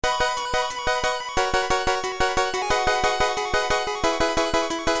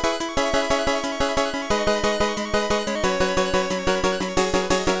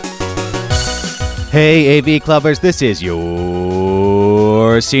Hey, AV Clubbers, this is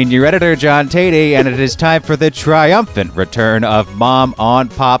your senior editor, John Tatey, and it is time for the triumphant return of Mom on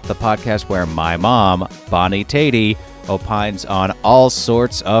Pop, the podcast where my mom, Bonnie Tatey, opines on all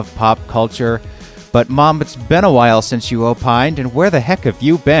sorts of pop culture. But, Mom, it's been a while since you opined, and where the heck have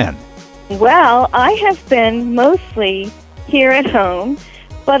you been? Well, I have been mostly here at home,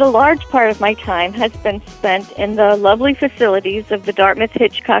 but a large part of my time has been spent in the lovely facilities of the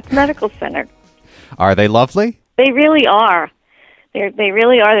Dartmouth-Hitchcock Medical Center. Are they lovely? They really are. They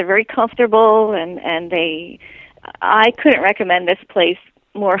really are. They're very comfortable, and I couldn't recommend this place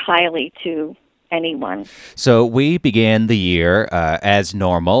more highly to anyone. So we began the year as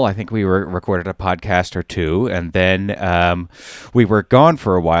normal. I think we recorded a podcast or two, and then we were gone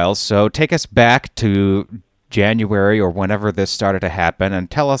for a while. So take us back to January or whenever this started to happen,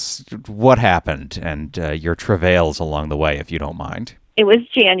 and tell us what happened and your travails along the way, if you don't mind. It was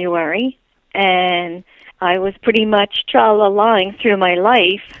January, and I was pretty much tra-la-laing through my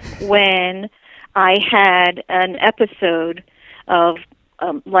life when I had an episode of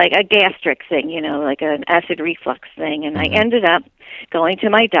like a gastric thing, like an acid reflux thing. And I ended up going to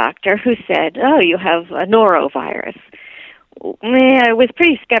my doctor, who said, "Oh, you have a norovirus." I was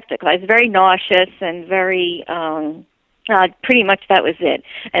pretty skeptical. I was very nauseous and very, pretty much that was it.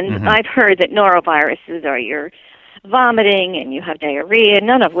 And I've heard that noroviruses are you're vomiting and you have diarrhea,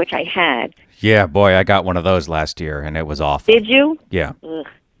 none of which I had. Yeah, boy, I got one of those last year, and it was awful. Did you? Yeah. Ugh.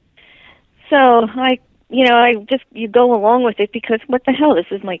 So you go along with it because what the hell, this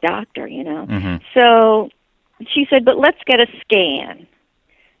is my doctor, So she said, but let's get a scan,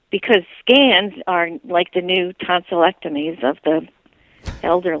 because scans are like the new tonsillectomies of the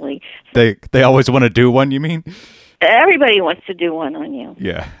elderly. They always want to do one, you mean? Everybody wants to do one on you.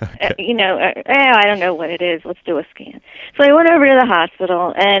 Yeah. Okay. I don't know what it is. Let's do a scan. So I went over to the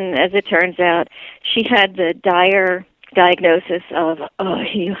hospital, and as it turns out, she had the dire diagnosis of,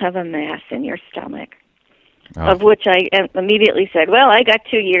 you have a mass in your stomach, of which I immediately said, well, I got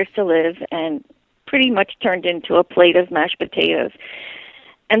 2 years to live, and pretty much turned into a plate of mashed potatoes.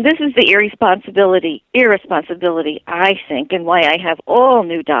 And this is the irresponsibility, I think, and why I have all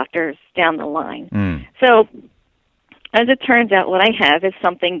new doctors down the line. So as it turns out, what I have is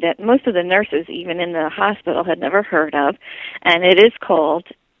something that most of the nurses, even in the hospital, had never heard of, and it is called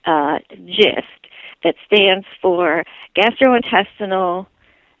GIST. That stands for gastrointestinal,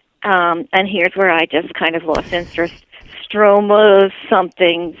 and here's where I just kind of lost interest, stroma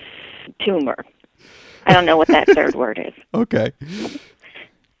something tumor. I don't know what that third word is. Okay.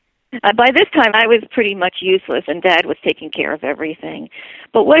 By this time, I was pretty much useless, and Dad was taking care of everything.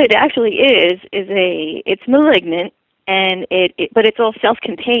 But what it actually is it's malignant, and but it's all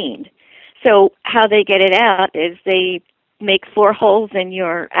self-contained. So how they get it out is they make 4 holes in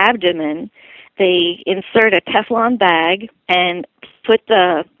your abdomen. They insert a Teflon bag and put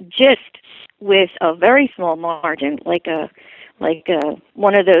the GIST with a very small margin, like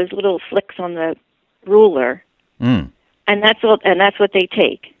one of those little flicks on the ruler, and that's what they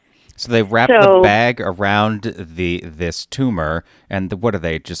take. So they wrap the bag around this tumor, and what do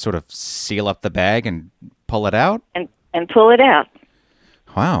they just sort of seal up the bag and pull it out? And pull it out.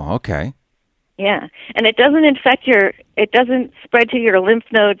 Wow. Okay. Yeah, and it doesn't spread to your lymph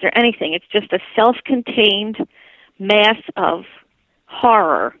nodes or anything. It's just a self-contained mass of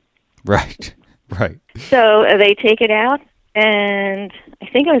horror. Right. So they take it out, and I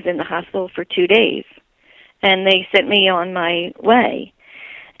think I was in the hospital for 2 days, and they sent me on my way.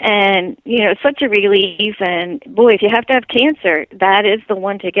 And, such a relief, and boy, if you have to have cancer, that is the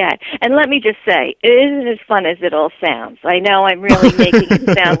one to get. And let me just say, it isn't as fun as it all sounds. I know I'm really making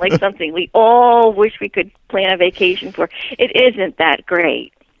it sound like something we all wish we could plan a vacation for. It isn't that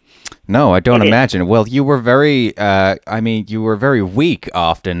great. No, I don't imagine. Well, you were very, you were very weak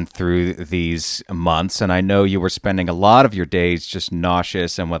often through these months, and I know you were spending a lot of your days just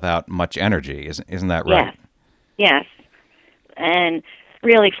nauseous and without much energy. Isn't that right? Yes. And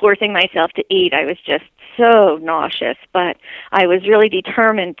really forcing myself to eat. I was just so nauseous, but I was really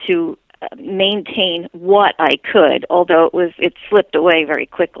determined to maintain what I could, although it slipped away very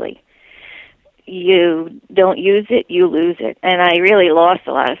quickly. You don't use it, you lose it. And I really lost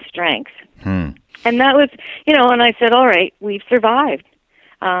a lot of strength. And that was, and I said, all right, we've survived.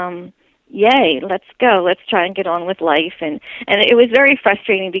 Yay, let's go. Let's try and get on with life. And it was very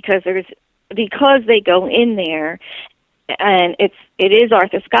frustrating because they go in there, and it is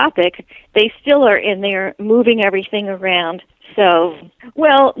arthroscopic, they still are in there moving everything around. So,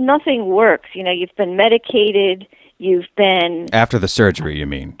 nothing works. You've been medicated, you've been... After the surgery, you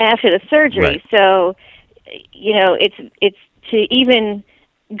mean? After the surgery. Right. So, it's to even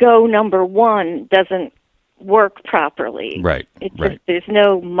go number one doesn't work properly. Right. It's right. just, there's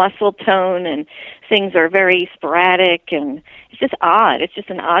no muscle tone, and things are very sporadic, and it's just odd. It's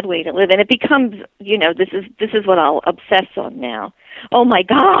just an odd way to live, and it becomes, this is what I'll obsess on now. Oh my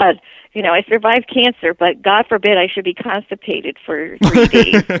God, I survived cancer, but God forbid I should be constipated for 3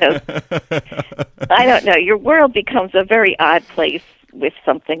 days. So, I don't know. Your world becomes a very odd place with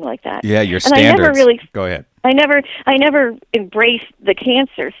something like that. Yeah, your and standards. I never really Go ahead. I never embraced the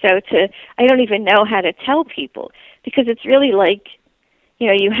cancer, so I don't even know how to tell people, because it's really like,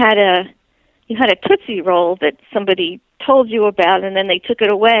 you had a Tootsie Roll that somebody told you about, and then they took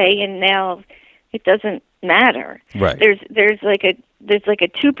it away, and now it doesn't matter. Right. There's like a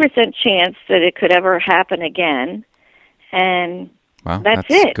 2% chance that it could ever happen again, and Well, that's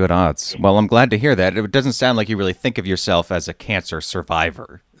it. it. Good odds. Well, I'm glad to hear that. It doesn't sound like you really think of yourself as a cancer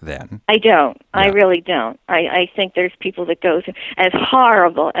survivor then. I don't. Yeah. I really don't. I think there's people that go through, as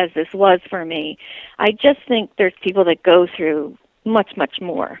horrible as this was for me, I just think there's people that go through much, much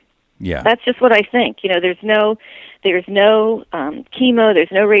more. Yeah. That's just what I think. There's no chemo,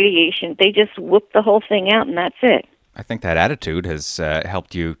 there's no radiation. They just whoop the whole thing out, and that's it. I think that attitude has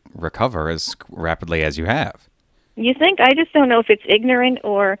helped you recover as rapidly as you have. You think? I just don't know if it's ignorant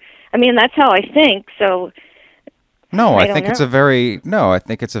or, that's how I think, so... No, I don't think know. I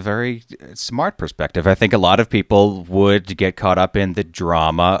think it's a very smart perspective. I think a lot of people would get caught up in the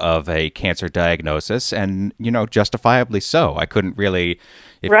drama of a cancer diagnosis, and justifiably so. I couldn't really,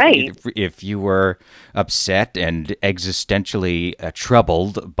 if you were upset and existentially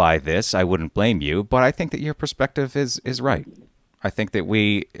troubled by this, I wouldn't blame you. But I think that your perspective is right. I think that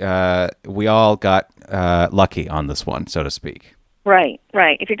we all got lucky on this one, so to speak. Right.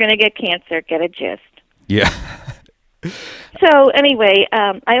 If you're going to get cancer, get a gist. Yeah. So anyway,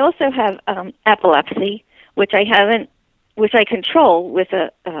 I also have epilepsy, which I control with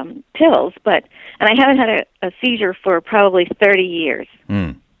pills, and I haven't had a seizure for probably 30 years.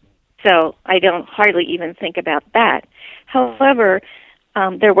 Mm. So I don't hardly even think about that. However,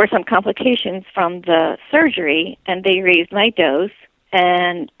 there were some complications from the surgery, and they raised my dose,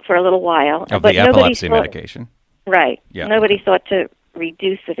 and for a little while, Of but the epilepsy medication. Right. Yeah. Nobody thought to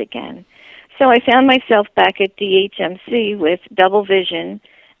reduce it again. So I found myself back at DHMC with double vision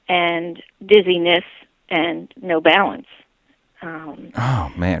and dizziness and no balance.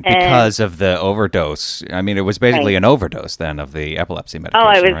 Oh, man, because of the overdose. It was basically an overdose then of the epilepsy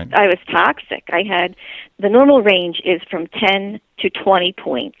medication, right? I was toxic. I had, the normal range is from 10 to 20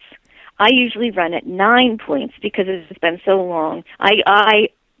 points. I usually run at 9 points because it's been so long. I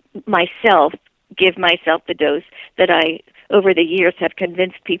myself give myself the dose that I, over the years, have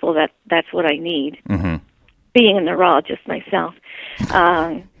convinced people that that's what I need, being a neurologist myself.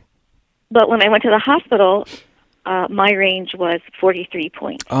 But when I went to the hospital, my range was 43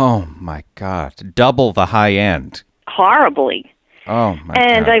 points. Oh, my God. Double the high end. Horribly. Oh, my God.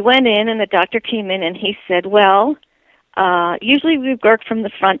 And I went in, and the doctor came in, and he said, well, usually we work from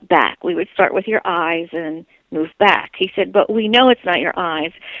the front back. We would start with your eyes and move back. He said, but we know it's not your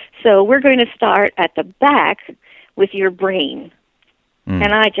eyes, so we're going to start at the back with your brain.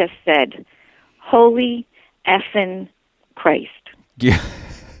 And I just said, holy effing Christ. Yeah.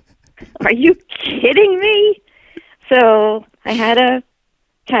 Are you kidding me? So I had a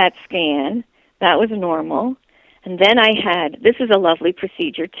CAT scan. That was normal. And then I had, this is a lovely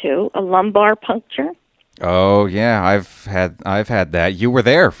procedure too, a lumbar puncture. Oh, yeah, I've had that. You were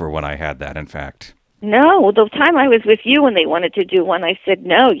there for when I had that, in fact. No, the time I was with you when they wanted to do one, I said,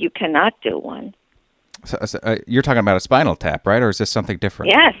 no, you cannot do one. So, you're talking about a spinal tap, right? Or is this something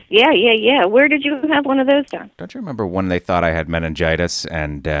different? Yes, yeah. Where did you have one of those done? Don't you remember when they thought I had meningitis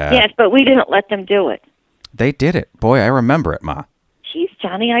and... Yes, but we didn't let them do it. They did it. Boy, I remember it, Ma. Jeez,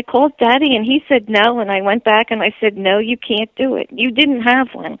 Johnny, I called Daddy, and he said no, and I went back and I said, no, you can't do it. You didn't have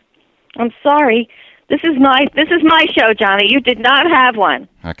one. I'm sorry. This is my show, Johnny. You did not have one.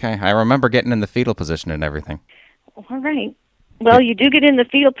 Okay, I remember getting in the fetal position and everything. All right. Well, you do get in the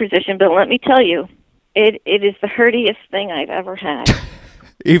fetal position, but let me tell you, it is the hurtiest thing I've ever had.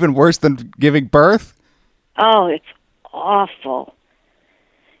 Even worse than giving birth? Oh, it's awful.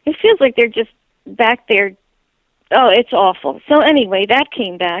 It feels like they're just back there. Oh, it's awful. So anyway, that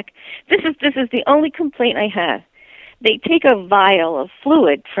came back. This is the only complaint I have. They take a vial of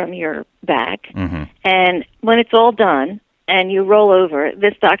fluid from your back, and when it's all done and you roll over,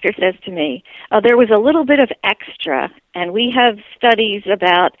 this doctor says to me, there was a little bit of extra, and we have studies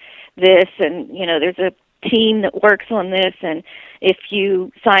about this, and, there's a team that works on this, and if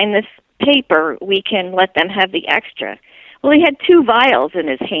you sign this paper, we can let them have the extra. Well, he had 2 vials in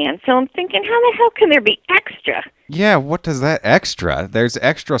his hand, so I'm thinking, how the hell can there be extra? Yeah, what does that extra? There's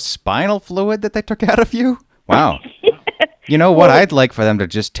extra spinal fluid that they took out of you? Wow. You know what? Well, I'd like for them to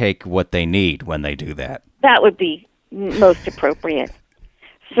just take what they need when they do that. that would be most appropriate.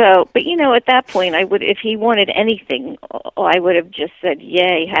 So, but at that point, I would, if he wanted anything, I would have just said,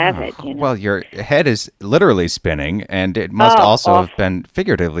 "Yay, have it." Well, your head is literally spinning, and it must also have been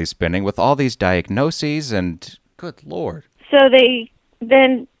figuratively spinning with all these diagnoses and good Lord. So they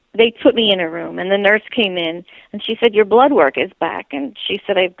put me in a room, and the nurse came in, and she said, "Your blood work is back." And she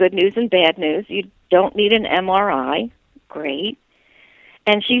said, "I have good news and bad news. You don't need an MRI. Great."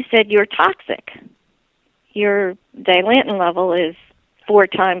 And she said, "You're toxic. Your dilantin level is 4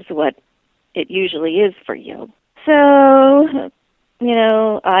 times what it usually is for you." So,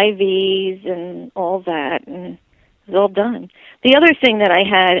 IVs and all that, and it was all done. The other thing that I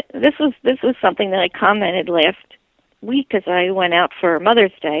had, this was something that I commented last week because I went out for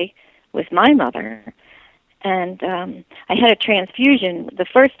Mother's Day with my mother, and I had a transfusion the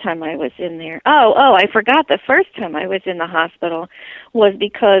first time I was in there. Oh, I forgot. The first time I was in the hospital was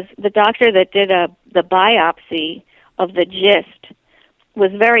because the doctor that did the biopsy of the gist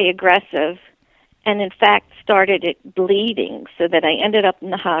was very aggressive, and in fact started it bleeding, so that I ended up in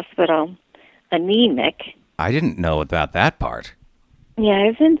the hospital anemic. I didn't know about that part. Yeah,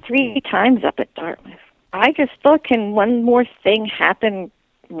 I've been 3 times up at Dartmouth. I just thought, can one more thing happen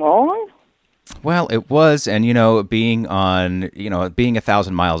wrong? Well, it was, and being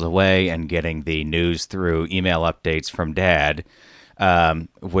 1,000 miles away and getting the news through email updates from Dad,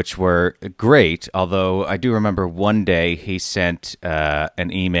 which were great. Although I do remember one day he sent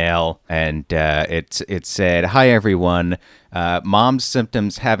an email, and it said, "Hi everyone, Mom's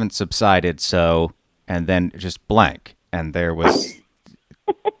symptoms haven't subsided, so," and then just blank, and there was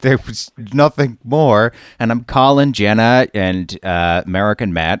nothing more. And I'm calling Jenna and Merrick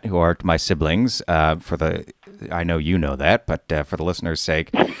and Matt, who are my siblings, I know you know that, but for the listeners'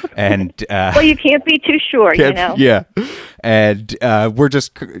 sake. And well, you can't be too sure, Yeah. And we're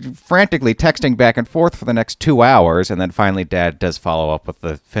just frantically texting back and forth for the next 2 hours, and then finally Dad does follow up with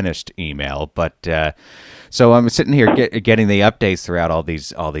the finished email. But so I'm sitting here getting the updates throughout all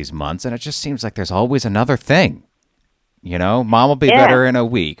these months, and it just seems like there's always another thing. Mom will be better in a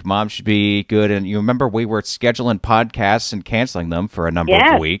week. Mom should be good. And you remember we were scheduling podcasts and canceling them for a number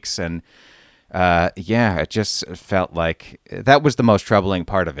of weeks. And it just felt like that was the most troubling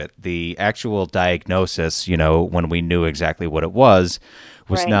part of it. The actual diagnosis, when we knew exactly what it was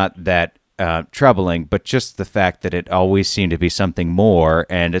right. not that troubling, but just the fact that it always seemed to be something more.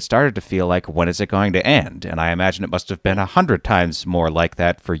 And it started to feel like, when is it going to end? And I imagine it must have been 100 times more like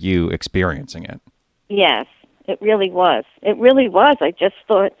that for you experiencing it. Yes. It really was. It really was. I just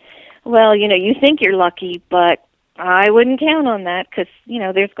thought, well, you think you're lucky, but I wouldn't count on that because,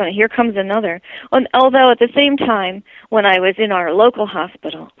 here comes another. Although at the same time, when I was in our local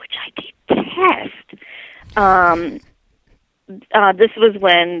hospital, which I detest, this was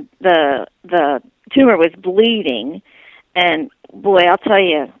when the tumor was bleeding, and boy, I'll tell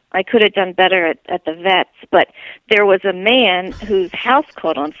you, I could have done better at the vets, but there was a man whose house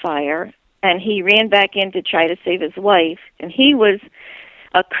caught on fire, and he ran back in to try to save his wife, and he was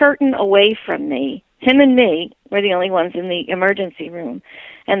a curtain away from me. Him and me were the only ones in the emergency room,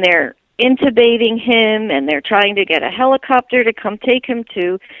 and they're intubating him, and they're trying to get a helicopter to come take him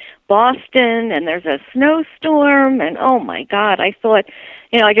to Boston, and there's a snowstorm, and oh my God, I thought,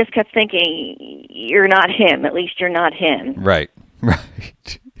 I just kept thinking, you're not him, at least you're not him. Right.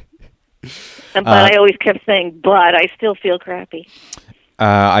 But I always kept saying, but I still feel crappy.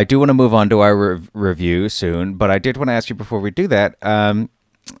 I do want to move on to our review soon, but I did want to ask you before we do that,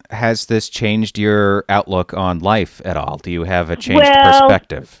 has this changed your outlook on life at all? Do you have a changed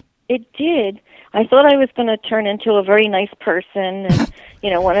perspective? It did. I thought I was going to turn into a very nice person, and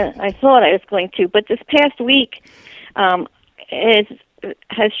I thought I was going to. But this past week has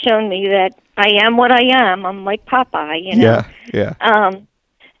shown me that I am what I am. I'm like Popeye, Yeah.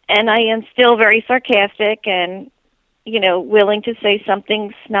 And I am still very sarcastic and willing to say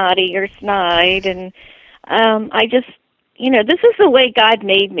something snotty or snide, and I just, this is the way God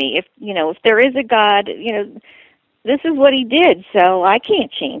made me. If there is a God, this is what He did, so I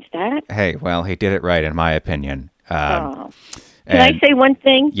can't change that. Hey, well, He did it right, in my opinion. Can I say one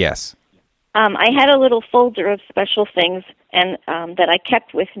thing? Yes. I had a little folder of special things, and that I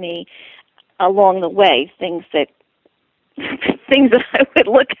kept with me along the way, things that I would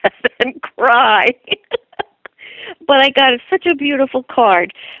look at and cry. But I got such a beautiful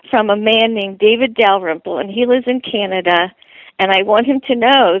card from a man named David Dalrymple, and he lives in Canada, and I want him to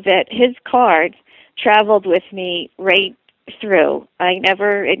know that his card traveled with me right through.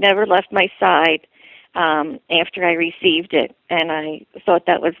 It never left my side after I received it, and I thought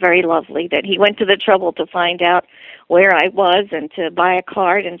that was very lovely that he went to the trouble to find out where I was and to buy a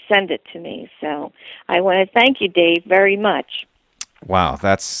card and send it to me. So I want to thank you, Dave, very much. Wow,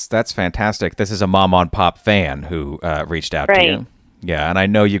 that's fantastic. This is a Mom on Pop fan who reached out to you. Yeah, and I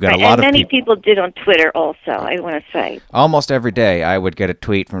know you got a lot of people. And many people did on Twitter also, I want to say. Almost every day I would get a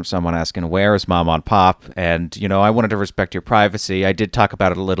tweet from someone asking, where is Mom on Pop? And, I wanted to respect your privacy. I did talk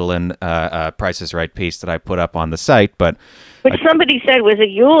about it a little in Price is Right piece that I put up on the site, but... Which somebody said was a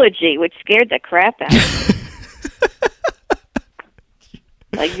eulogy, which scared the crap out of me.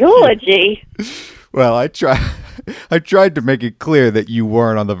 A eulogy? Well, I tried to make it clear that you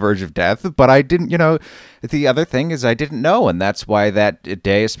weren't on the verge of death, but I didn't, the other thing is I didn't know, and that's why that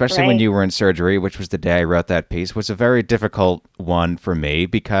day, especially when you were in surgery, which was the day I wrote that piece, was a very difficult one for me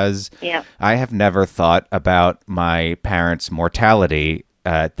because I have never thought about my parents' mortality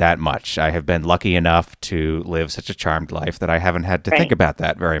that much. I have been lucky enough to live such a charmed life that I haven't had to think about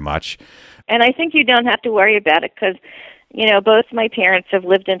that very much. And I think you don't have to worry about it because both my parents have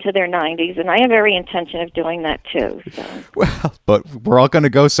lived into their 90s, and I have every intention of doing that too. So. Well, but we're all going to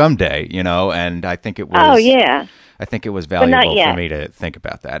go someday, and I think it was. Oh yeah. I think it was valuable for me to think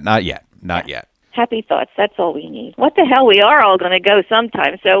about that. Not yet. Yet. Happy thoughts. That's all we need. What the hell? We are all going to go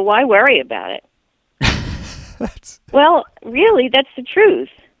sometime, so why worry about it? Well, really, that's the truth.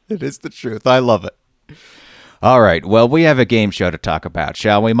 It is the truth. I love it. All right. Well, we have a game show to talk about,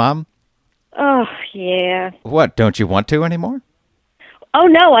 shall we, Mom? Oh, yeah. What, don't you want to anymore? Oh,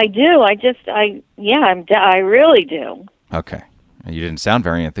 no, I do. I really do. Okay. You didn't sound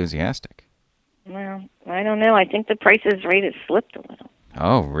very enthusiastic. Well, I don't know. I think the Price is Right has slipped a little.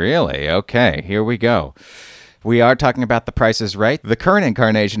 Oh, really? Okay, here we go. We are talking about The Price is Right. The current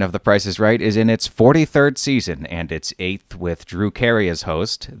incarnation of The Price is Right is in its 43rd season and its 8th with Drew Carey as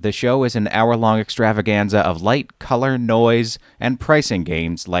host. The show is an hour-long extravaganza of light, color, noise, and pricing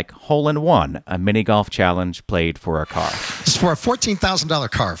games like Hole in One, a mini golf challenge played for a car. This is for a $14,000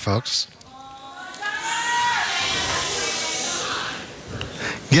 car, folks.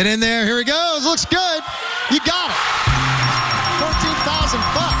 Get in there. Here he goes. Looks good. You got it.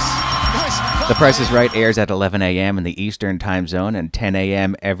 $14,000. The Price is Right airs at 11 a.m. in the Eastern Time Zone and 10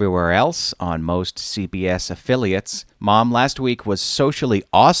 a.m. everywhere else on most CBS affiliates. Mom, last week was Socially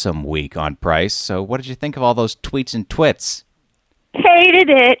Awesome Week on Price, so what did you think of all those tweets and twits? Hated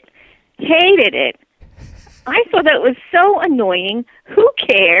it. I thought that was so annoying. Who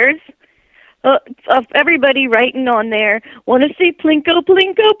cares? Of everybody writing on there, want to see Plinko,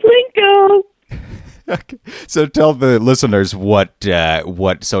 Plinko, Plinko. Okay. So tell the listeners what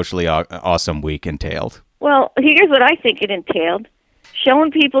Socially Awesome Week entailed. Well, here's what I think it entailed.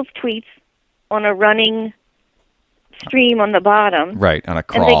 Showing people's tweets on a running stream on the bottom. Right, on a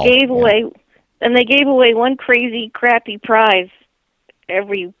crawl. And they gave away one crazy, crappy prize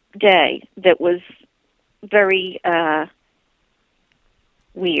every day that was very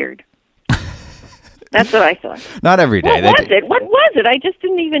weird. That's what I thought. Not every day. What was it? I just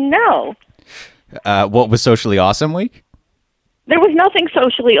didn't even know. What was Socially Awesome Week? There was nothing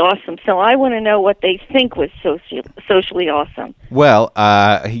socially awesome, so I want to know what they think was socially awesome. Well,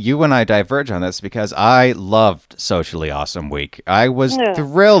 you and I diverge on this because I loved Socially Awesome Week. I was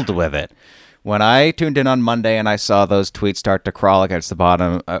thrilled with it. When I tuned in on Monday and I saw those tweets start to crawl against the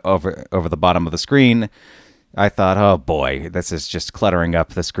bottom, over the bottom of the screen, I thought, oh boy, this is just cluttering up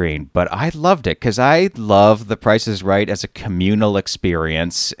the screen. But I loved it because I love The Price is Right as a communal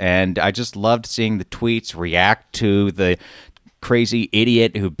experience. And I just loved seeing the tweets react to the crazy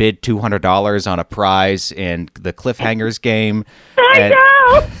idiot who bid $200 on a prize in the Cliffhangers game.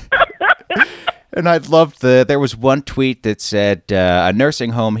 I know! And I loved there was one tweet that said, a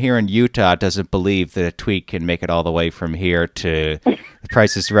nursing home here in Utah doesn't believe that a tweet can make it all the way from here to The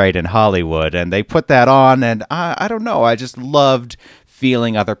Price is Right in Hollywood. And they put that on, and I don't know, I just loved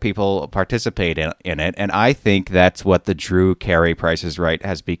feeling other people participate in it. And I think that's what the Drew Carey Price is Right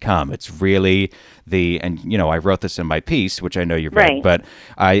has become. It's really I wrote this in my piece, which I know you've read, but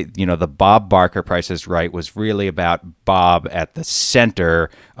the Bob Barker Price is Right was really about Bob at the center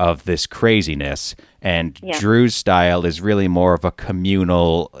of this craziness. And Drew's style is really more of a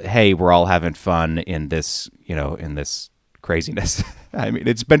communal, hey, we're all having fun in this craziness. I mean,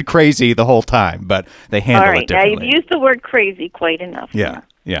 it's been crazy the whole time, but they handle it differently. Now, you've used the word crazy quite enough. Yeah.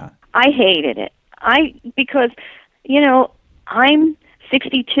 I hated it. Because I'm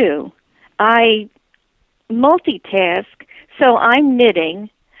 62. I multitask, so I'm knitting,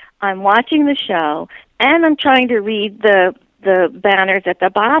 I'm watching the show, and I'm trying to read the banners at the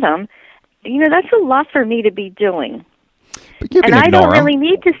bottom. That's a lot for me to be doing. But you can And I ignore don't 'em. really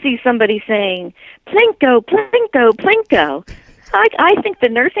need to see somebody saying, Plinko, Plinko, Plinko. I think the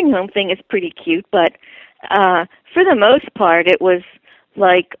nursing home thing is pretty cute, but for the most part, it was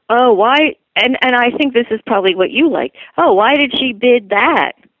like, oh, why? And I think this is probably what you like. Oh, why did she bid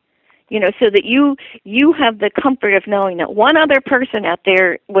that? You know, so that you have the comfort of knowing that one other person out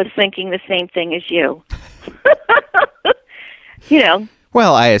there was thinking the same thing as you. You know,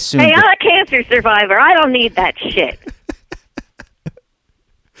 Well, I assume. hey, I'm a cancer survivor. I don't need that shit.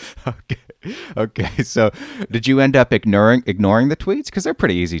 Okay. So, did you end up ignoring the tweets? Because they're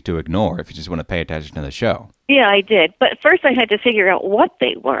pretty easy to ignore if you just want to pay attention to the show. Yeah, I did. But first I had to figure out what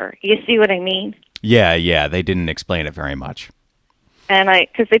they were. You see what I mean? Yeah. They didn't explain it very much. And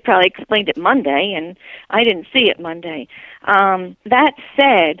because they probably explained it Monday, and I didn't see it Monday. That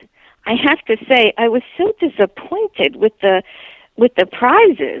said, I have to say I was so disappointed with the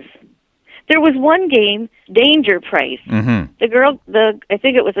prizes. There was one game, Danger Prize. Mm-hmm. I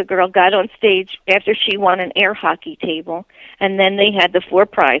think it was a girl, got on stage after she won an air hockey table, and then they had the 4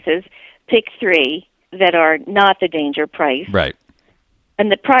 prizes. Pick 3 that are not the Danger Prize. Right. And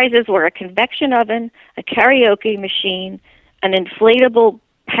the prizes were a convection oven, a karaoke machine, an inflatable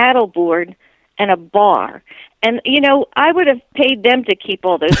paddleboard, and a bar. And, you know, I would have paid them to keep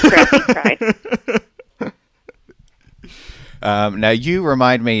all those crappy prizes. Now, you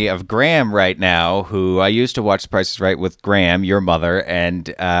remind me of Graham right now, who I used to watch The Price is Right with Graham, your mother,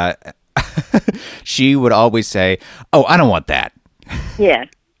 and she would always say, oh, I don't want that. Yeah.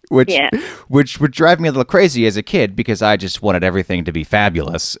 Which would drive me a little crazy as a kid because I just wanted everything to be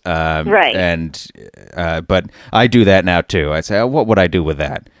fabulous. Right. And but I do that now too. I say, oh, what would I do with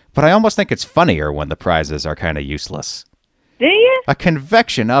that? But I almost think it's funnier when the prizes are kind of useless. Do you? A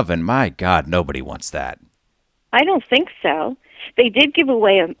convection oven, my God, nobody wants that. I don't think so. They did give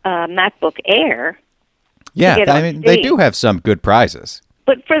away a MacBook Air. Yeah, get I on mean, they stage. do have some good prizes.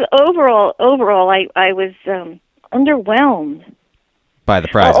 But for the overall, I was underwhelmed. By the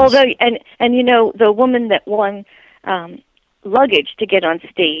prizes. Although, and you know, the woman that won luggage to get on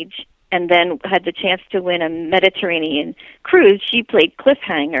stage and then had the chance to win a Mediterranean cruise, she played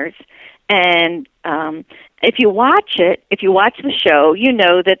Cliffhangers. And if you watch the show, you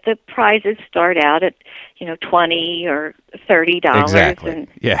know that the prizes start out at, you know, $20 or $30. Exactly. And,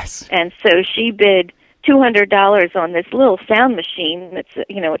 yes. And so she bid $200 on this little sound machine that's,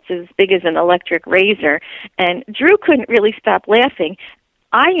 you know, it's as big as an electric razor. And Drew couldn't really stop laughing.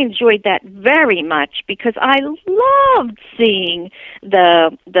 I enjoyed that very much because I loved seeing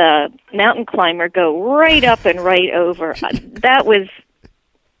the mountain climber go right up and right over. That was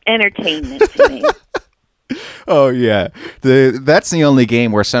entertainment to me. Oh yeah, that's the only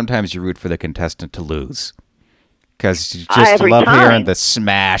game where sometimes you root for the contestant to lose because you just Every love time. hearing the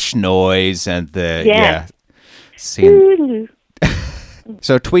smash noise and the Yeah. Seeing. Doo-doo.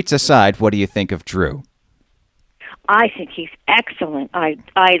 So tweets aside, what do you think of Drew? I think he's excellent. I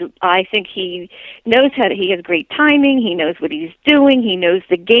think he knows he has great timing. He knows what he's doing. He knows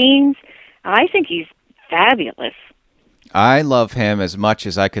the games. I think he's fabulous. I love him as much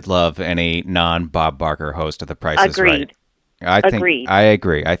as I could love any non-Bob Barker host of The Price is Right. Agreed. I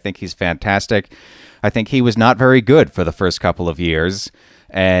agree. I think he's fantastic. I think he was not very good for the first couple of years.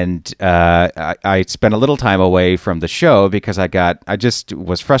 And I spent a little time away from the show because I just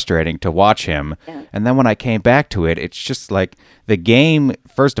was frustrating to watch him. Yeah. And then when I came back to it, it's just like the game,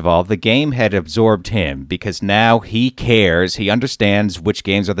 first of all, the game had absorbed him because now he cares. He understands which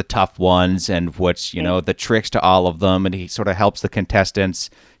games are the tough ones and what's, you know, the tricks to all of them. And he sort of helps the contestants.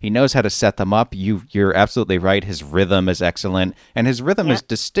 He knows how to set them up. You're absolutely right. His rhythm is excellent. And his rhythm is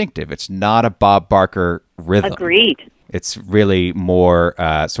distinctive. It's not a Bob Barker rhythm. Agreed. It's really more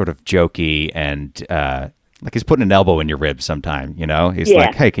sort of jokey and like he's putting an elbow in your ribs sometime, you know? He's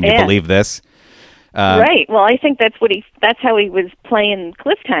like, hey, can you believe this? Right. Well, I think that's how he was playing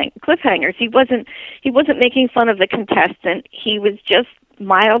cliffhangers. He wasn't making fun of the contestant. He was just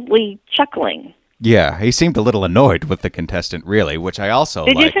mildly chuckling. Yeah, he seemed a little annoyed with the contestant, really, which I also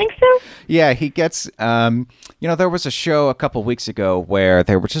Did like. you think so? Yeah, he gets, you know, there was a show a couple weeks ago where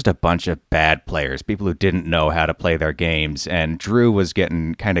there were just a bunch of bad players, people who didn't know how to play their games, and Drew was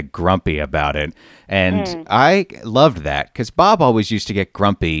getting kind of grumpy about it. And I loved that because Bob always used to get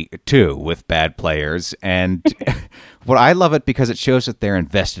grumpy, too, with bad players. And well, I love it because it shows that they're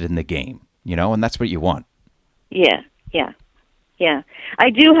invested in the game, you know, and that's what you want. Yeah.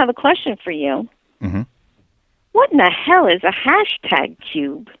 I do have a question for you. Mm-hmm. What in the hell is a hashtag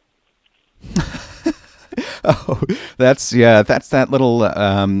cube? Oh, that's that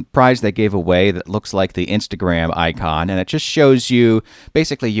little prize they gave away that looks like the Instagram icon, and it just shows you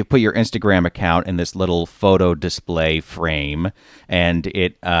basically you put your Instagram account in this little photo display frame, and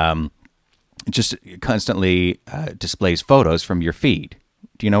it just constantly displays photos from your feed.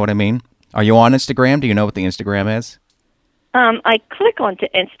 Do you know what I mean? Are you on Instagram? Do you know what the Instagram is? I click onto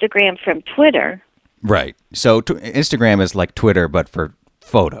Instagram from Twitter. Right. So Instagram is like Twitter, but for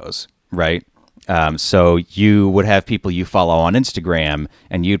photos, right? So you would have people you follow on Instagram,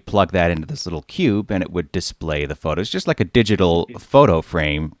 and you'd plug that into this little cube, and it would display the photos, just like a digital photo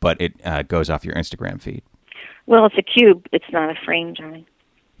frame, but it goes off your Instagram feed. Well, it's a cube. It's not a frame, Johnny.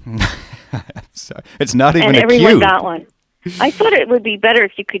 Sorry. It's not even and a everyone cube. got one. I thought it would be better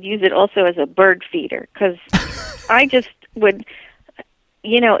if you could use it also as a bird feeder, because I just would, do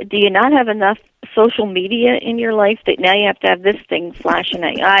you not have enough social media in your life that now you have to have this thing flashing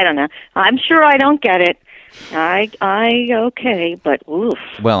at you? I don't know. I'm sure I don't get it. Okay, but oof.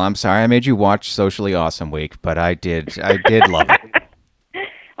 Well, I'm sorry I made you watch Socially Awesome Week, but I did love it.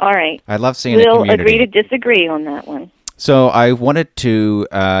 All right. I love seeing a We'll community. agree to disagree on that one. So I wanted to,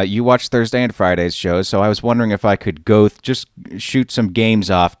 you watch Thursday and Friday's shows, so I was wondering if I could go just shoot some games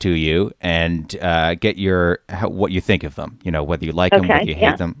off to you and get what you think of them, whether you like them, whether you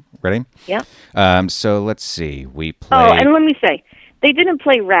hate them. Ready? Yeah. So let's see. We play... Oh, and let me say, they didn't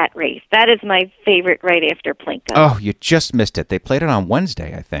play Rat Race. That is my favorite right after Plinko. Oh, you just missed it. They played it on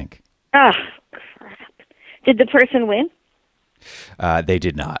Wednesday, I think. Oh, crap. Did the person win? They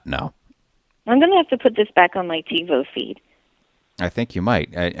did not, no. I'm going to have to put this back on my TiVo feed. I think you might.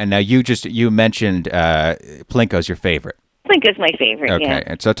 And now you mentioned Plinko's your favorite. Plinko's my favorite, okay. yeah.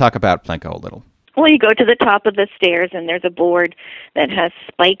 And so talk about Plinko a little. Well, you go to the top of the stairs, and there's a board that has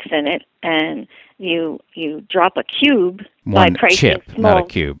spikes in it, and you drop a cube by One pricing chip, small. not a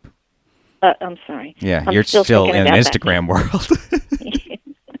cube. I'm sorry. Yeah, I'm you're still thinking in about Instagram world.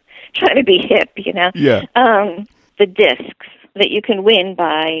 Trying to be hip, Yeah. The discs that you can win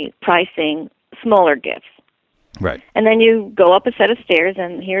by pricing smaller gifts. Right. And then you go up a set of stairs,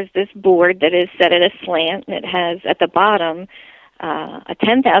 and here's this board that is set at a slant, and it has at the bottom a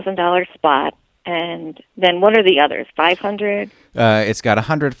 $10,000 spot. And then what are the others? 500? It's got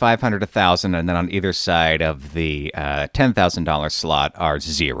 100, 500, 1,000, and then on either side of the $10,000 slot are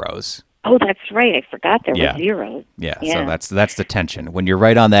zeros. Oh, that's right. I forgot there Yeah. were zeros. Yeah, so that's the tension. When you're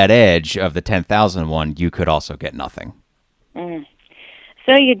right on that edge of the 10,000 one, you could also get nothing. Mm.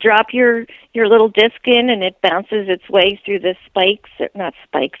 So you drop your little disc in, and it bounces its way through the spikes. Not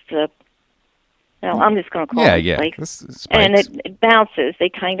spikes, I'm just going to call them spikes. Spikes. And it bounces. They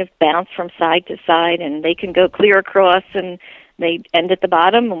kind of bounce from side to side, and they can go clear across, and they end at the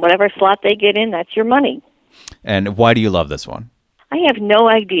bottom, and whatever slot they get in, that's your money. And why do you love this one? I have no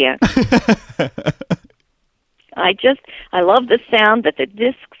idea. I love the sound that the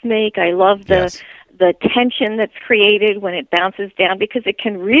discs make. I love the tension that's created when it bounces down, because it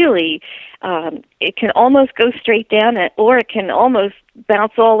can really, it can almost go straight down, or it can almost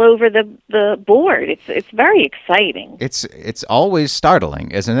bounce all over the board. It's very exciting. It's always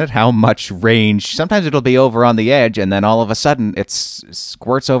startling, isn't it? How much range. Sometimes it'll be over on the edge, and then all of a sudden it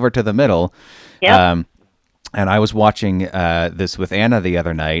squirts over to the middle. Yeah. And I was watching this with Anna the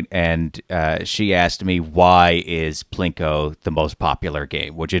other night, and she asked me, why is Plinko the most popular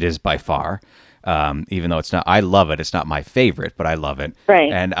game, which it is by far. Even though it's not, I love it. It's not my favorite, but I love it.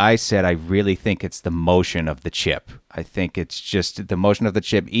 Right. And I said, I really think it's the motion of the chip. I think it's just the motion of the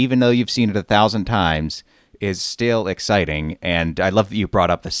chip, even though you've seen it 1,000 times, is still exciting. And I love that you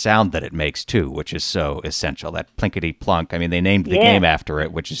brought up the sound that it makes too, which is so essential. That plinkety plunk. I mean, they named the game after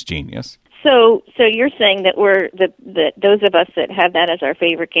it, which is genius. So you're saying that that those of us that have that as our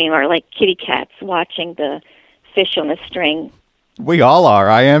favorite game are like kitty cats watching the fish on a string. We all are.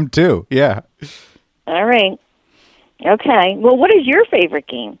 I am too. Yeah. All right. Okay. Well, what is your favorite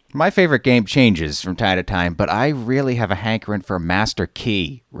game? My favorite game changes from time to time, but I really have a hankering for Master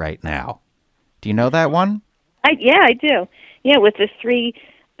Key right now. Do you know that one? I do. Yeah, with the three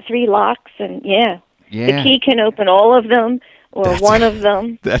locks, and the key can open all of them, or one of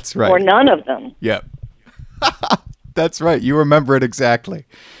them. That's right. Or none of them. Yep. That's right. You remember it exactly.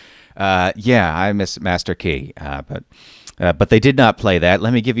 I miss Master Key, but they did not play that.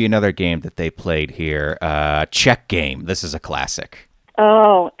 Let me give you another game that they played here. Check Game. This is a classic.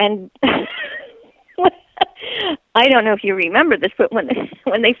 Oh, and I don't know if you remember this, but when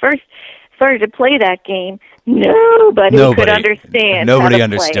they first started to play that game, nobody could understand. Nobody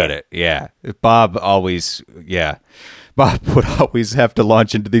understood it. Yeah, Bob would always have to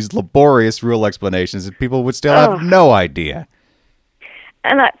launch into these laborious rule explanations, and people would still have no idea.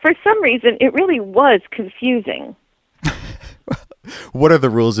 for some reason, it really was confusing. What are the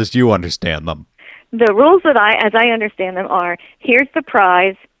rules as you understand them? The rules as I understand them, are: here's the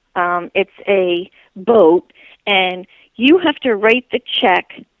prize. It's a boat, and you have to write the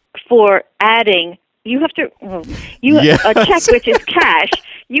check for adding. You have to Yes. a check which is cash.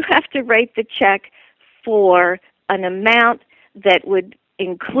 You have to write the check for an amount that would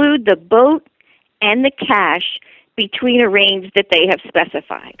include the boat and the cash between a range that they have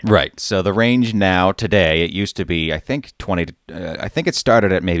specified. Right. So the range now today, it used to be, I think I think it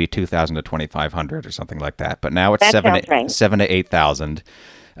started at maybe 2,000 to 2,500 or something like that. But now it's That sounds right. 7 to 8,000.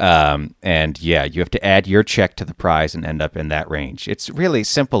 And yeah, you have to add your check to the prize and end up in that range. It's really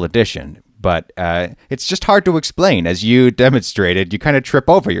simple addition, but it's just hard to explain. As you demonstrated, you kind of trip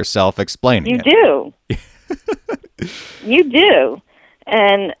over yourself explaining it. You do. You do.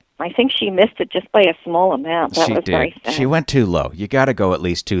 And I think she missed it just by a small amount. That She was did. very sad. She went too low. You got to go at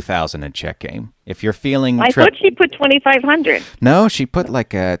least 2,000 in check game. If you're feeling I thought she put 2,500. No, she put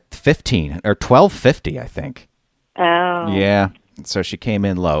like a 15 or 1250, I think. Oh. Yeah. So she came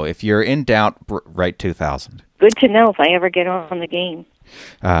in low. If you're in doubt, write 2,000. Good to know if I ever get on the game.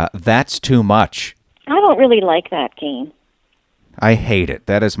 That's too much. I don't really like that game. I hate it.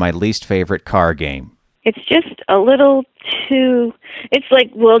 That is my least favorite car game. It's just a little too. It's like,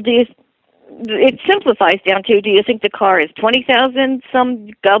 well, it simplifies down to: do you think the car is 20,000? Some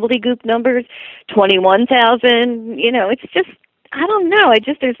gobbledygook numbers, 21,000. It's just, I don't know.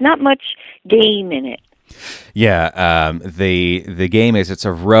 There's not much game in it. Yeah, the game is, it's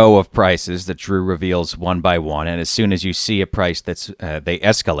a row of prices that Drew reveals one by one, and as soon as you see a price they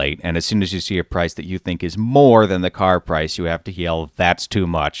escalate, and as soon as you see a price that you think is more than the car price, you have to yell, "That's too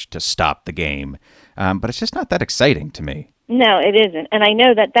much," to stop the game. But it's just not that exciting to me. No, it isn't. And I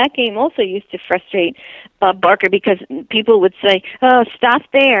know that game also used to frustrate Bob Barker, because people would say, "Oh, stop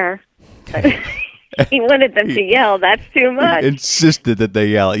there." He wanted them to yell, "That's too much." Insisted that they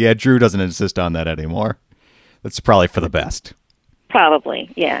yell. Yeah, Drew doesn't insist on that anymore. That's probably for the best. Probably,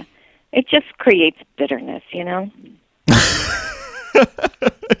 yeah. It just creates bitterness,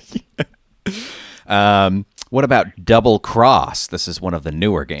 What about Double Cross? This is one of the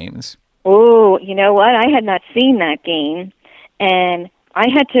newer games. Oh, you know what? I had not seen that game, and I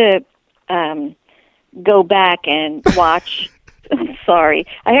had to go back and watch. Sorry.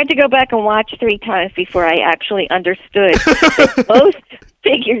 I had to go back and watch 3 times before I actually understood that most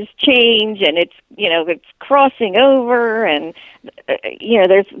figures change, and it's crossing over, and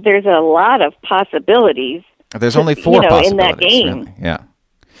there's a lot of possibilities. There's only 4 possibilities in that game. Really. Yeah.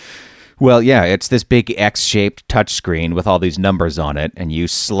 Well, yeah, it's this big X-shaped touchscreen with all these numbers on it, and you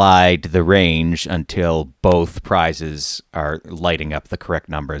slide the range until both prizes are lighting up the correct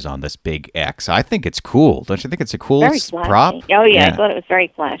numbers on this big X. I think it's cool. Don't you think it's a cool very prop? flashy. Oh, yeah, I thought it was very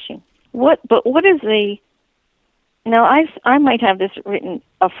flashy. What is the... Now, I might have this written,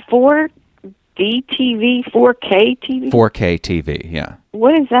 a 4D TV, 4K TV? 4K TV, yeah.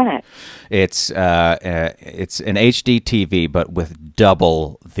 What is that? It's an HD TV, but with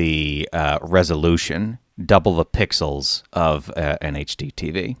double the resolution, double the pixels of an HD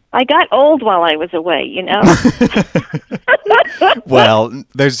TV. I got old while I was away, Well,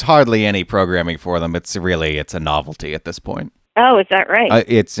 there's hardly any programming for them. It's a novelty at this point. Oh, is that right?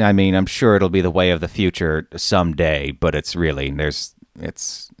 I'm sure it'll be the way of the future someday, but it's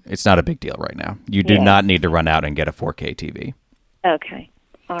not a big deal right now. You do not need to run out and get a 4K TV. Okay.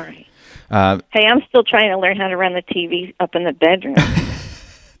 All right. Hey, I'm still trying to learn how to run the TV up in the bedroom.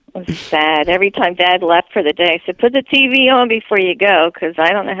 It was sad. Every time Dad left for the day, I said, "Put the TV on before you go," because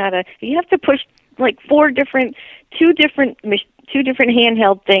I don't know how to. You have to push like two different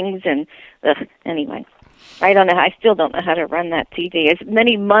handheld things, and anyway, I don't know. I still don't know how to run that TV. As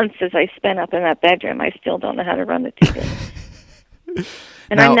many months as I spent up in that bedroom, I still don't know how to run the TV.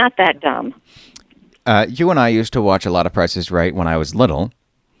 And now, I'm not that dumb. You and I used to watch a lot of Price is Right when I was little.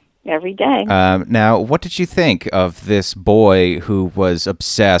 Every day. Now, what did you think of this boy who was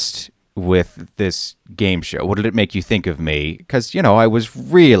obsessed with this game show? What did it make you think of me? Because, I was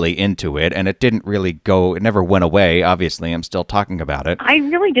really into it, and it never went away. Obviously, I'm still talking about it. I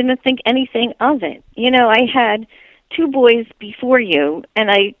really didn't think anything of it. I had 2 boys before you,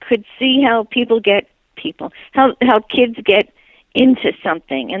 and I could see how how kids get into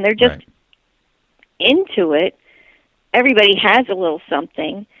something, and they're just into it. Everybody has a little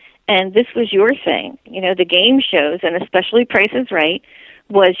something, and this was your thing. The game shows, and especially Price is Right,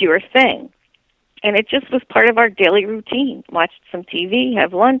 was your thing. And it just was part of our daily routine. Watch some TV,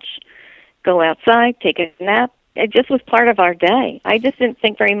 have lunch, go outside, take a nap. It just was part of our day. I just didn't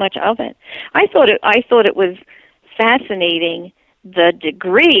think very much of it. I thought it was fascinating the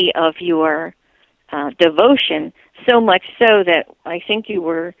degree of your devotion, so much so that I think you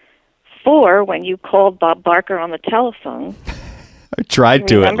were 4 when you called Bob Barker on the telephone. I tried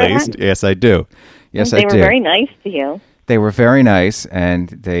to, at Remember least. that? Yes, I do. Yes, I They were did. very nice to you. They were very nice, and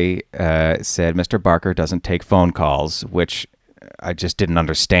they said Mr. Barker doesn't take phone calls, which I just didn't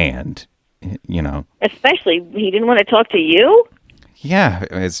understand, you know. Especially, he didn't want to talk to you? Yeah,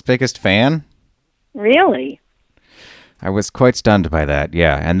 his biggest fan. Really? I was quite stunned by that,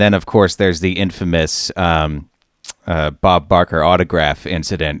 yeah. And then, of course, there's the infamous Bob Barker autograph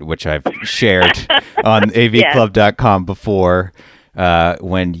incident, which I've shared on avclub.com before,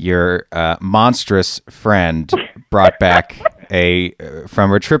 when your monstrous friend brought back from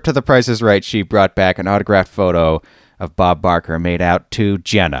her trip to The Price is Right, she brought back an autographed photo of Bob Barker made out to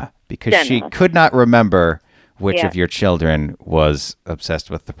Jenna, because she could not remember which of your children was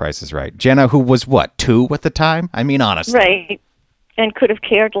obsessed with The Price is Right. Jenna, who was what, 2 at the time? I mean, honestly. Right. And could have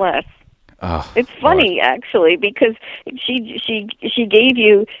cared less. Oh, it's funny, actually, because she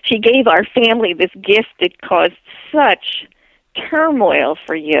gave our family this gift that caused such turmoil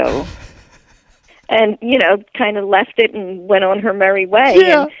for you. And, kind of left it and went on her merry way.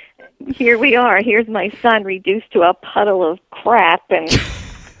 Yeah. And here we are. Here's my son reduced to a puddle of crap, and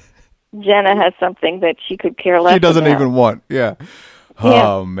Jenna has something that she could care less She doesn't about. even want. Yeah.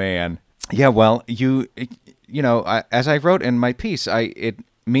 Oh, man. Yeah, well, as I wrote in my piece, it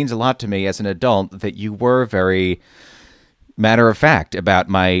means a lot to me as an adult that you were very matter-of-fact about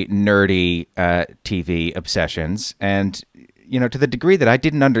my nerdy TV obsessions. And, to the degree that I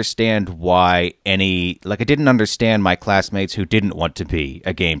didn't understand I didn't understand my classmates who didn't want to be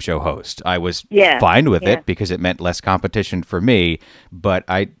a game show host. I was fine with it because it meant less competition for me, but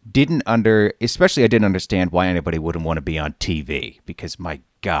I didn't understand why anybody wouldn't want to be on TV, because my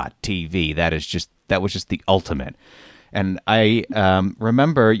God, TV, that was just the ultimate. And I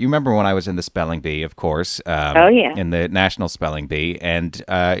remember when I was in the spelling bee, of course, in the National Spelling Bee, and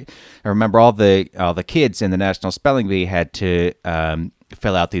I remember all the kids in the National Spelling Bee had to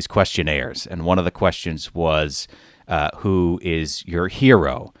fill out these questionnaires, and one of the questions was, who is your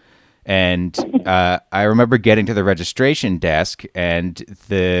hero? And I remember getting to the registration desk, and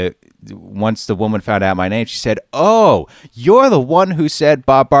once the woman found out my name, she said, "Oh, you're the one who said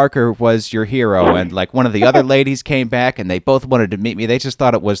Bob Barker was your hero." And like one of the other ladies came back, and they both wanted to meet me. They just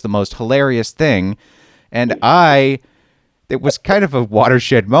thought it was the most hilarious thing. And it was kind of a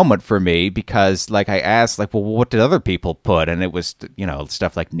watershed moment for me, because I asked, well, what did other people put? And it was,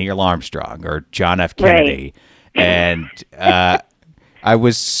 stuff like Neil Armstrong or John F. Kennedy. Right. And I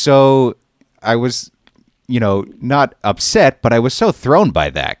was not upset, but I was so thrown by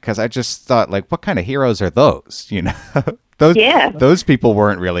that, because I just thought, what kind of heroes are those? Those people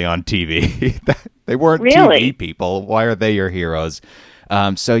weren't really on TV. They weren't TV people. Why are they your heroes?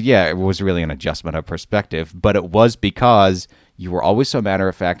 It was really an adjustment of perspective, but it was because you were always so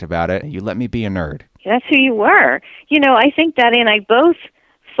matter-of-fact about it, and you let me be a nerd. That's who you were. I think Daddy and I both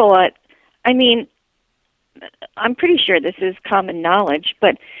thought, I'm pretty sure this is common knowledge,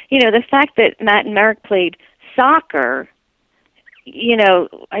 but, the fact that Matt and Merrick played soccer,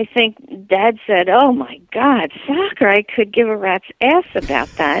 I think Dad said, "Oh, my God, soccer, I could give a rat's ass about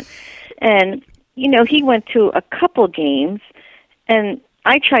that." And, he went to a couple games, and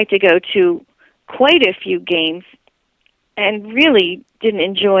I tried to go to quite a few games and really didn't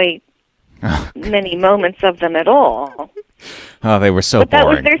enjoy many moments of them at all. Oh, they were so boring. But that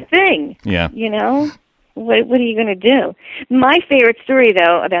was their thing. Yeah. What are you going to do? My favorite story,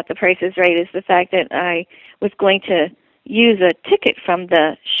 though, about The Price is Right is the fact that I was going to use a ticket from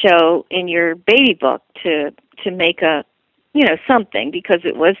the show in your baby book to make a, something, because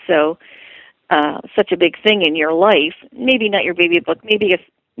it was such a big thing in your life. Maybe not your baby book, maybe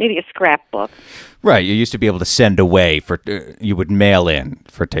a scrapbook. Right. You used to be able to send away you would mail in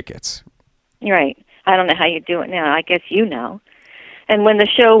for tickets. Right. I don't know how you do it now. I guess you know. And when the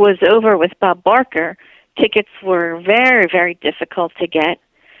show was over with Bob Barker, tickets were very, very difficult to get.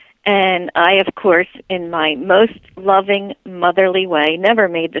 And I, of course, in my most loving, motherly way, never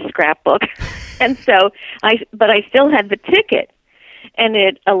made the scrapbook. And so but I still had the ticket. And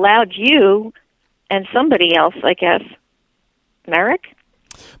it allowed you and somebody else, I guess, Merrick?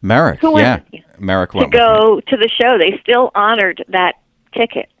 Merrick, Who yeah. went? Merrick went to go to the show. They still honored that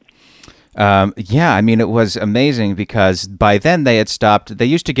ticket. It was amazing, because by then they had stopped. They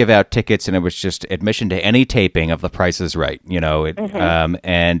used to give out tickets, and it was just admission to any taping of The Price is Right,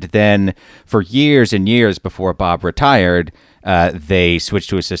 and then for years and years before Bob retired, they switched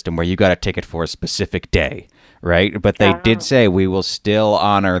to a system where you got a ticket for a specific day, right? But they did say we will still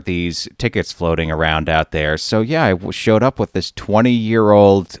honor these tickets floating around out there. So yeah, I showed up with this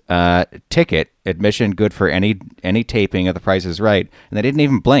 20-year-old ticket, admission good for any taping of The Price is Right, and they didn't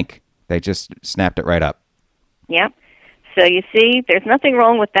even blink. They just snapped it right up. Yep. So you see, there's nothing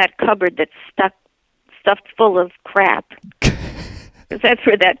wrong with that cupboard that's stuffed full of crap. Because that's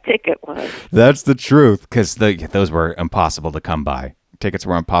where that ticket was. That's the truth, because those were impossible to come by. Tickets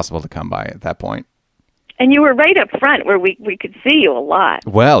were impossible to come by at that point. And you were right up front where we could see you a lot.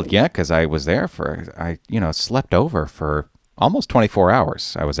 Well, yeah, because I was there I slept over for almost 24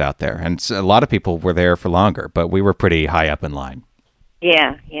 hours. I was out there. And a lot of people were there for longer, but we were pretty high up in line.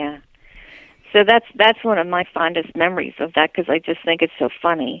 Yeah. So that's one of my fondest memories of that, because I just think it's so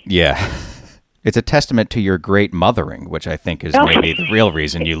funny. Yeah. It's a testament to your great mothering, which I think is maybe the real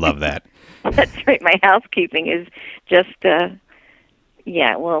reason you love that. That's right. My housekeeping is just,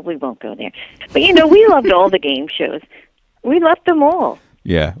 well, we won't go there. But, we loved all the game shows. We loved them all.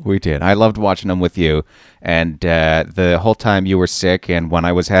 Yeah, we did. I loved watching them with you. And the whole time you were sick, and when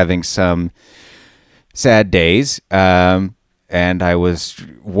I was having some sad days, and I was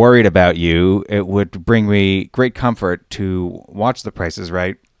worried about you, it would bring me great comfort to watch The Price is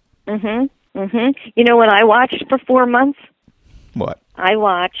Right. Mm-hmm. You know what I watched for 4 months? What? I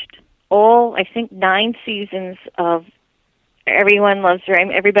watched all, I think, 9 seasons of Everybody Loves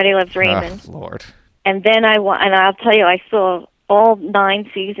Raymond. Oh, Lord. And then and I'll tell you, I saw all 9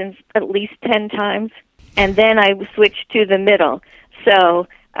 seasons at least 10 times. And then I switched to the middle. So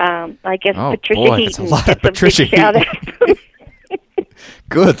I guess Patricia Heaton gets a big shout-out.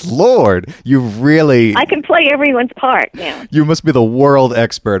 Good Lord. You really... I can play everyone's part now. You must be the world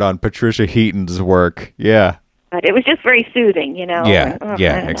expert on Patricia Heaton's work. Yeah. But it was just very soothing, Yeah,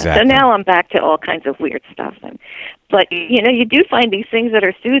 exactly. So now I'm back to all kinds of weird stuff. But, you do find these things that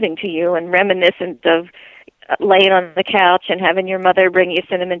are soothing to you and reminiscent of laying on the couch and having your mother bring you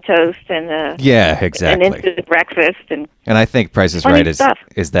cinnamon toast and exactly. an instant breakfast. And I think Price is Right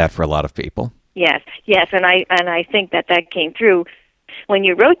is that for a lot of people. Yes, and I think that came through when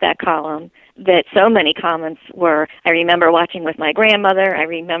you wrote that column, that so many comments were, I remember watching with my grandmother, I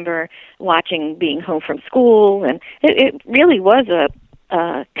remember watching being home from school, and it really was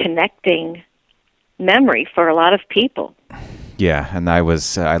a connecting memory for a lot of people. Yeah, and I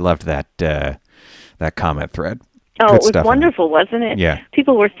loved that comment thread. Oh, it was wonderful, wasn't it? Yeah.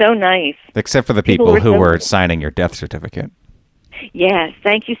 People were so nice. Except for the people who were signing your death certificate. Yes,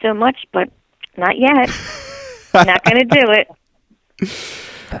 thank you so much, but not yet. Not going to do it.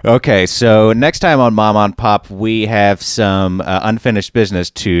 Okay, so next time on Mom on Pop, we have some unfinished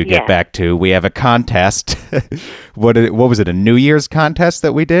business to get back to. We have a contest. What was it, a New Year's contest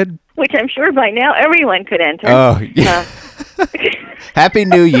that we did? Which I'm sure by now everyone could enter. Oh, yeah. Happy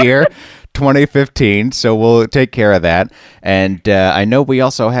New Year 2015, so we'll take care of that. And I know we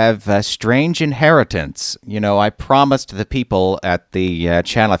also have Strange Inheritance. I promised the people at the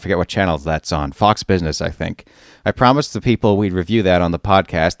channel, I forget what channel that's on, Fox Business, I think. I promised the people we'd review that on the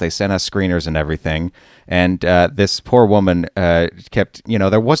podcast. They sent us screeners and everything. And this poor woman kept,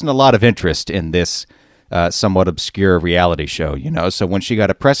 there wasn't a lot of interest in this somewhat obscure reality show, So when she got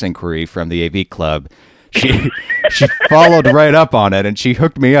a press inquiry from the AV Club, she followed right up on it, and she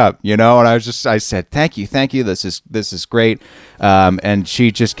hooked me up, and I said, thank you, this is great, and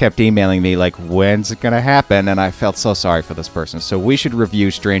she just kept emailing me like, when's it gonna happen? And I felt so sorry for this person. So we should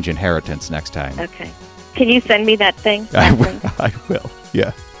review Strange Inheritance next time. Okay, can you send me that thing? I will.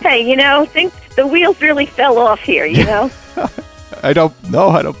 Yeah. Hey, think the wheels really fell off here. I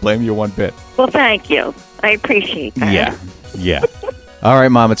don't blame you one bit. Well, thank you. I appreciate that. Yeah. All right,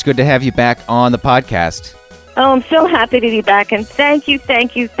 Mom, it's good to have you back on the podcast. Oh, I'm so happy to be back, and thank you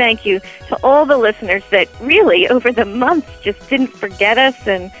to all the listeners that really, over the months, just didn't forget us,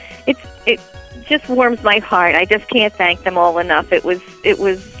 and it just warms my heart. I just can't thank them all enough. It was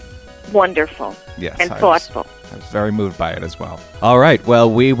wonderful and thoughtful. I was very moved by it as well. All right,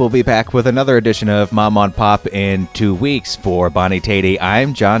 well, we will be back with another edition of Mom on Pop in 2 weeks. For Bonnie Tatey,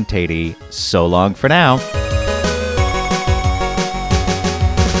 I'm John Tatey. So long for now.